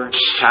poor,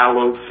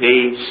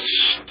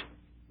 sallow-faced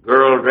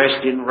girl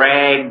dressed in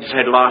rags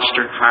had lost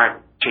her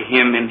heart to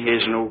him in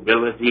his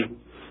nobility.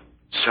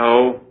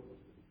 So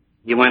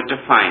he went to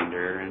find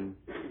her and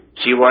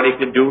see what he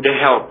could do to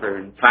help her,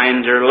 and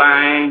finds her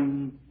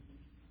lying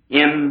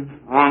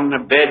on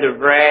a bed of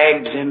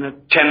rags in a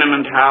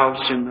tenement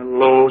house in the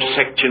low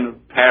section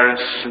of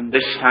Paris, and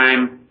this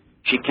time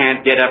she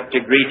can't get up to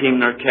greet him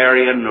nor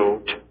carry a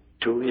note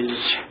to his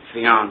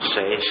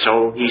fiancée.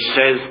 So he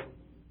says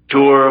to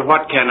her,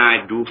 "What can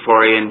I do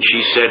for you?" And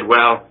she said,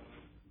 "Well,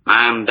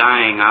 I'm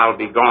dying. I'll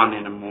be gone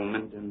in a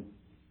moment." And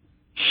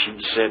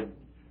he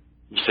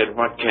said,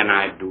 "What can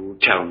I do?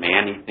 Tell me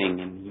anything."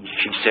 And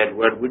she said,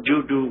 "Well, would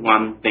you do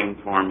one thing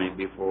for me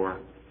before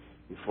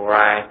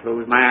I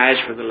close my eyes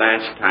for the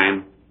last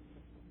time?"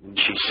 And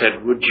she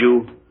said, "Would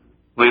you,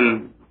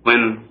 when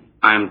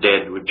I'm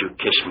dead, would you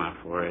kiss my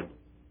forehead?"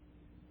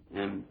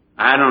 And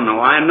I don't know.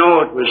 I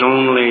know it was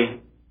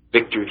only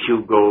Victor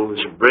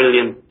Hugo's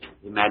brilliant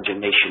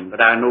imagination, but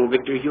I know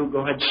Victor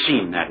Hugo had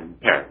seen that in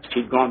Paris.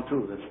 He'd gone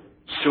through the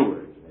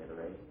sewers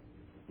there,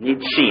 and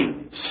he'd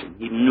seen this, and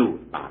he knew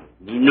about it.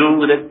 And he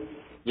knew that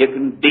you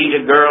can beat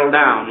a girl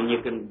down, and you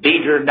can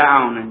beat her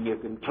down, and you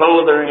can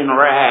clothe her in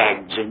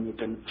rags, and you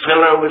can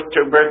fill her with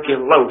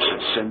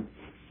tuberculosis, and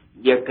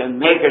you can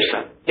make her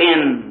so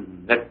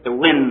thin that the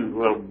wind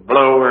will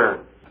blow her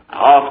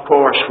off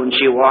course when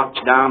she walks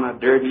down a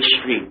dirty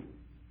street.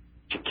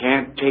 She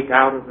can't take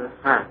out of her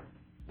heart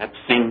that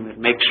thing that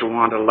makes her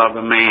want to love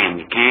a man.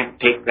 You can't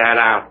take that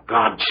out.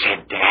 God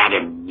said to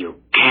Adam, "You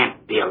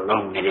can't be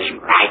alone. It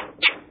isn't right."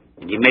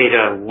 And He made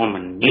a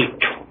woman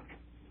meet for her.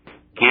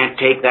 Can't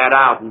take that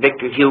out. And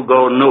Victor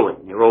Hugo knew it,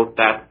 and he wrote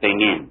that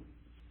thing in.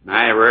 And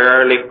I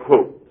rarely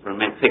quote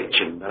from a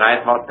fiction, but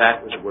I thought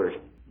that was worth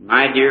it.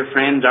 My dear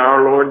friends,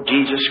 our Lord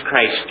Jesus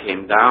Christ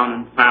came down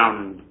and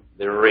found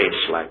the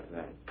race like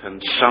that,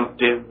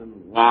 consumptive and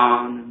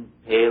wan and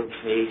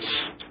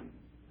pale-faced,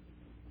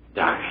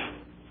 dying.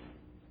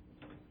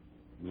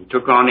 And He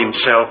took on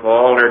Himself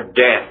all her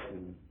death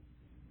and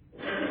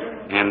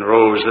and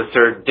rose the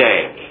third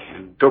day,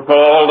 and took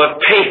all the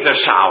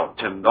pathos out,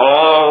 and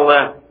all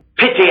the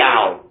pity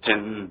out,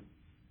 and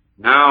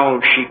now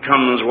she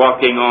comes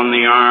walking on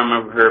the arm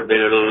of her,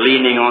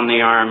 leaning on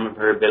the arm of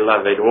her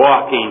beloved,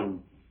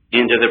 walking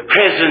into the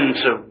presence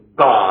of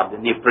God,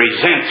 and he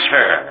presents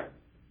her,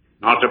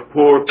 not a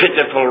poor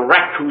pitiful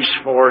wreck whose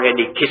forehead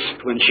he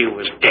kissed when she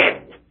was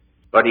dead,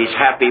 but his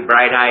happy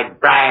bright-eyed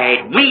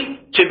bride,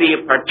 meet to be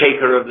a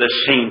partaker of the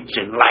saints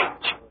in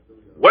light,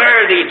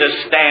 worthy to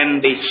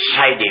stand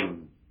beside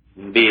him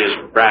and be his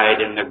bride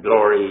in the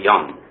glory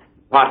yonder.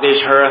 What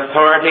is her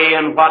authority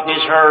and what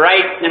is her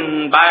right,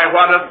 and by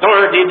what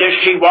authority does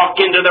she walk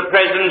into the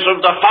presence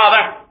of the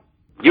Father?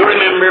 You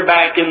remember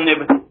back in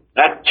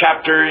that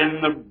chapter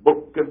in the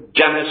book of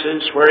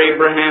Genesis where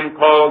Abraham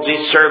calls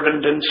his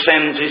servant and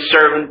sends his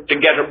servant to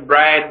get a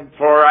bride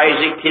for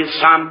Isaac his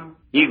son.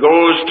 He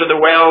goes to the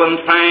well and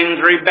finds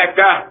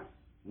Rebekah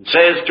and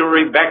says to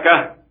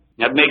Rebekah,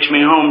 that makes me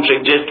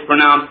homesick just to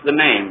pronounce the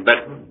name,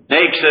 but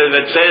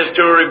it says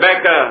to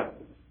Rebekah,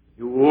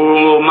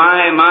 "Oh,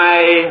 my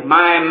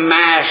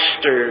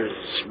master's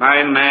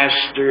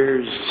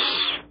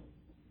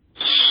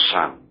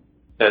son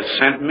has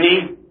sent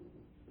me,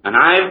 and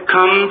I've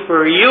come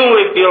for you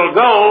if you'll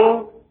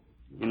go."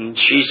 And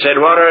she said,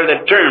 "What are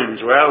the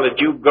terms?" "Well, that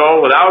you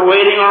go without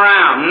waiting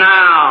around.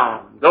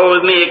 Now, go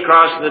with me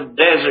across the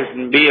desert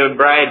and be a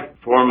bride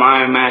for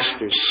my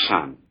master's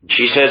son."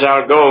 She says,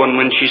 "I'll go." And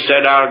when she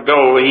said, "I'll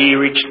go," he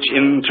reached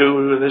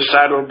into the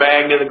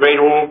saddlebag of the great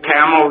old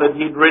camel that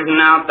he'd ridden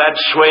out that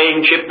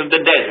swaying ship of the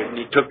desert. And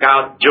he took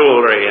out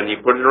jewelry and he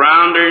put it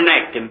around her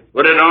neck and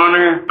put it on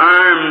her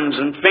arms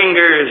and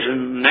fingers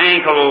and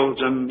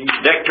ankles, and he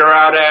decked her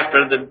out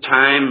after the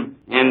time.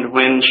 And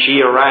when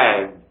she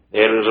arrived,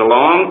 it was a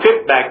long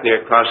trip back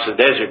there across the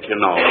desert, you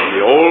know.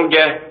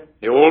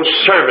 The old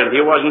servant,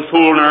 he wasn't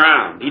fooling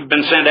around. He'd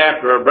been sent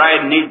after a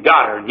bride and he'd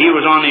got her, and he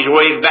was on his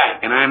way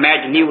back. And I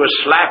imagine he was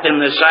slapping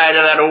the side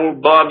of that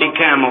old bobby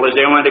camel as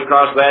they went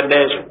across that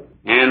desert.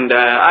 And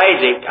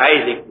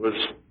Isaac was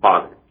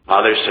bothered.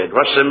 Father said,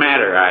 "What's the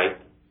matter, Ike?"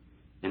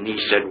 And he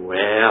said, "Well,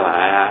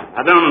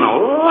 I don't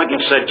know. I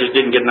guess I just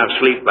didn't get enough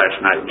sleep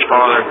last night." His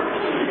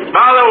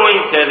father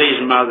winked at his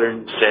mother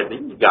and said,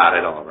 "He got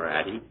it all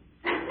right.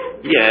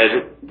 He has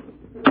it."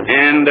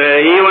 And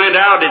he went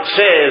out, it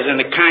says, in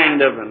a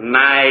kind of a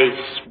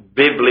nice,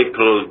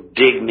 biblical,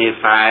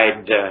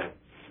 dignified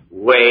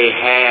way,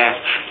 half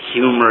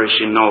humorous,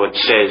 you know. It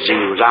says he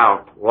was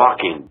out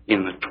walking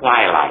in the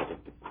twilight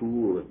at the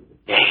cool of the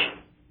day.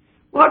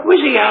 What was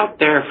he out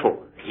there for?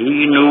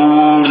 He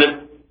knew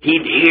that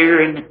he'd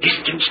hear in the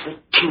distance the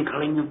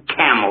tinkling of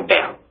camel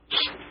bells.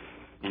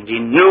 And he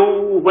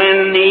knew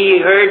when he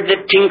heard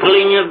the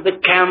tinkling of the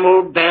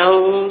camel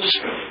bells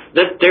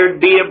that there'd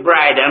be a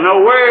bride, and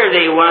a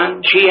worthy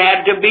one. She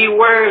had to be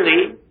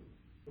worthy.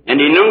 And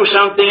he knew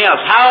something else.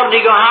 How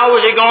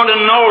was he going to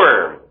know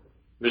her?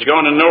 He was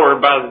going to know her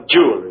by the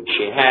jewelry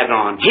she had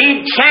on.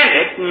 He'd sent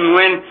it, and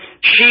when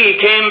she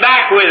came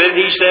back with it,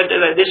 he said,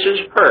 "This is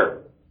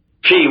her."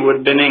 She would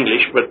have been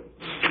English, but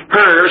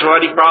her is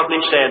what he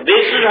probably said.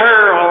 "This is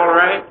her, all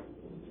right."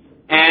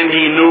 And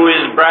he knew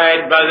his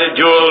bride by the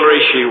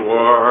jewelry she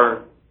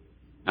wore.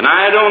 And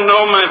I don't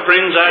know, my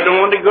friends, I don't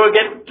want to go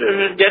get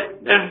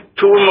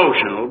too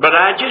emotional, but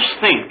I just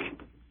think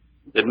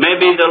that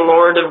maybe the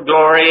Lord of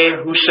glory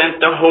who sent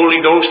the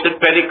Holy Ghost at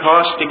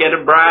Pentecost to get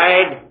a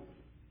bride,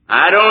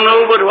 I don't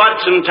know but what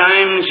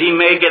sometimes he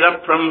may get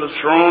up from the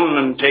throne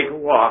and take a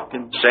walk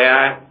and say,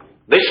 "I'm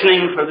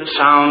listening for the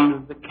sound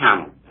of the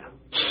camel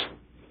bells.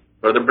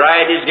 For the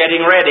bride is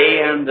getting ready,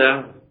 and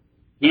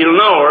he'll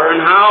know her."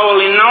 And how will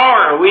he know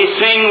her? We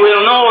sing,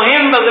 "We'll know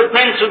him by the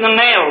prints of the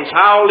nails."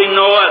 How will he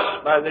know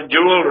us? By the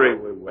jewelry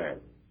we wear.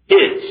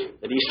 His,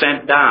 that he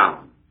sent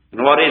down.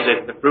 And what is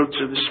it? The fruits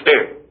of the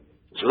Spirit.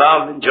 It's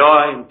love and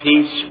joy and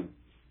peace and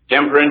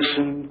temperance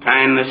and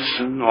kindness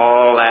and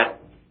all that.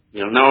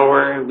 He'll know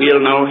her,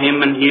 we'll know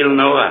him, and he'll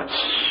know us.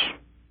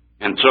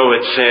 And so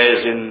it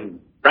says in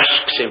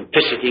brusque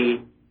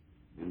simplicity,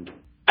 and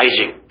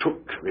Isaac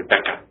took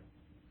Rebekah,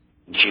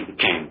 and she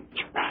became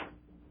his bride.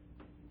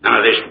 None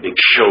of this big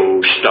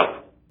show stuff,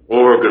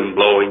 organ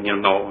blowing, you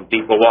know, and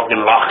people walking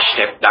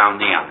lockstep down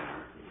the aisle.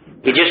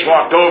 He just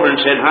walked over and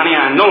said, "Honey,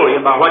 I know you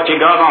about what you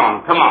got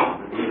on. Come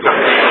on."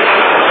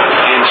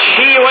 And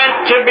she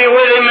went to be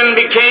with him and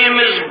became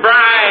his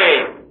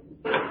bride.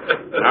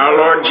 Our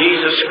Lord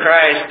Jesus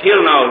Christ,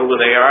 he'll know who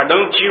they are.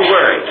 Don't you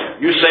worry.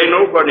 You say,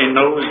 "Nobody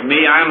knows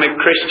me. I'm a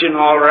Christian,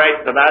 all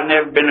right, but I've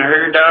never been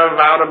heard of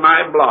out of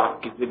my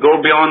block. If you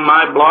go beyond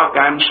my block,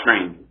 I'm a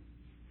stranger."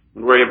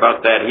 Don't worry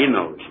about that. He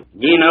knows you.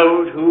 He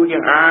knows who you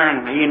are,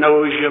 and he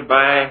knows you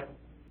by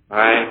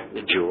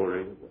the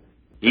jewelry.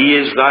 He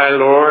is thy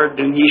Lord,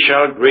 and he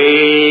shall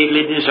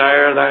greatly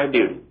desire thy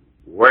beauty.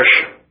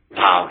 Worship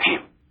thou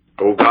him.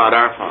 O God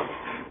our Father,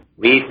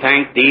 we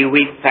thank thee,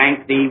 we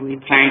thank thee, we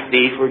thank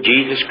thee for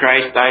Jesus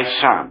Christ thy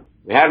Son.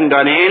 We haven't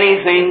done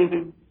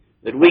anything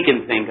that we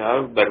can think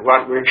of but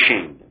what we're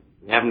ashamed of.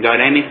 We haven't done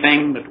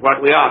anything but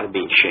what we ought to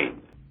be ashamed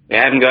of. We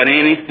haven't got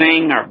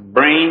anything, our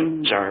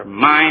brains, our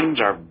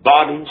minds, our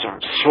bodies, our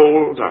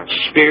souls, our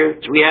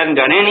spirits. We haven't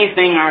got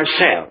anything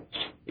ourselves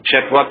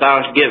except what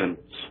Thou hast given us.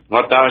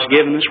 What Thou hast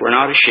given us, we're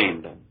not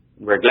ashamed of.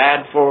 We're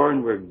glad for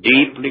and we're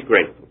deeply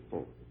grateful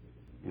for.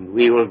 And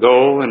we will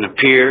go and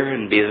appear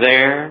and be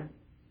there,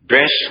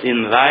 dressed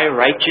in Thy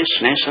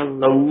righteousness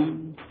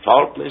alone,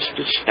 faultless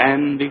to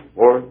stand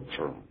before the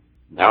throne.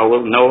 Thou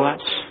wilt know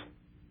us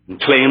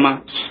and claim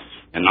us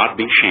and not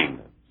be ashamed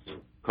of us,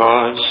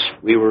 because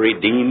we were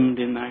redeemed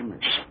in Thy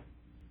mercy.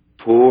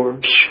 Poor,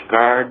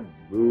 scarred,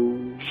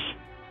 bruised,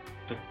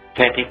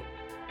 pathetic,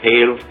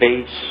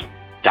 pale-faced,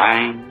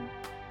 dying,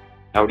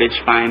 Thou didst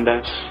find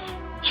us,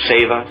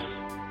 save us,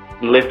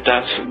 and lift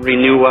us, and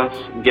renew us,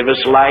 and give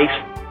us life.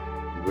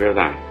 We're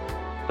Thine.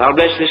 Thou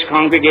bless this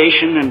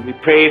congregation, and we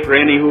pray for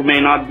any who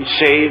may not be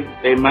saved.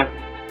 They must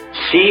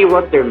see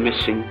what they're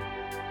missing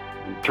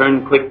and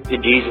turn quick to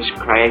Jesus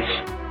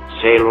Christ.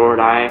 Say, Lord,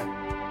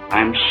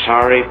 I'm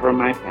sorry for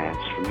my past.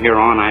 From here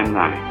on, I'm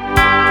Thine.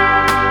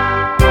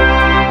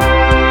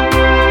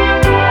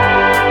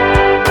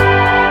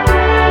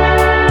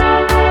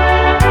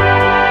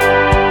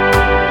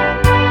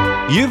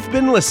 You've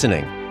been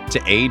listening to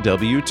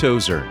A.W.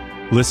 Tozer.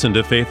 Listen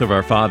to Faith of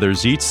Our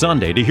Fathers each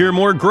Sunday to hear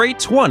more great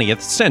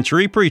 20th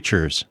century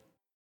preachers.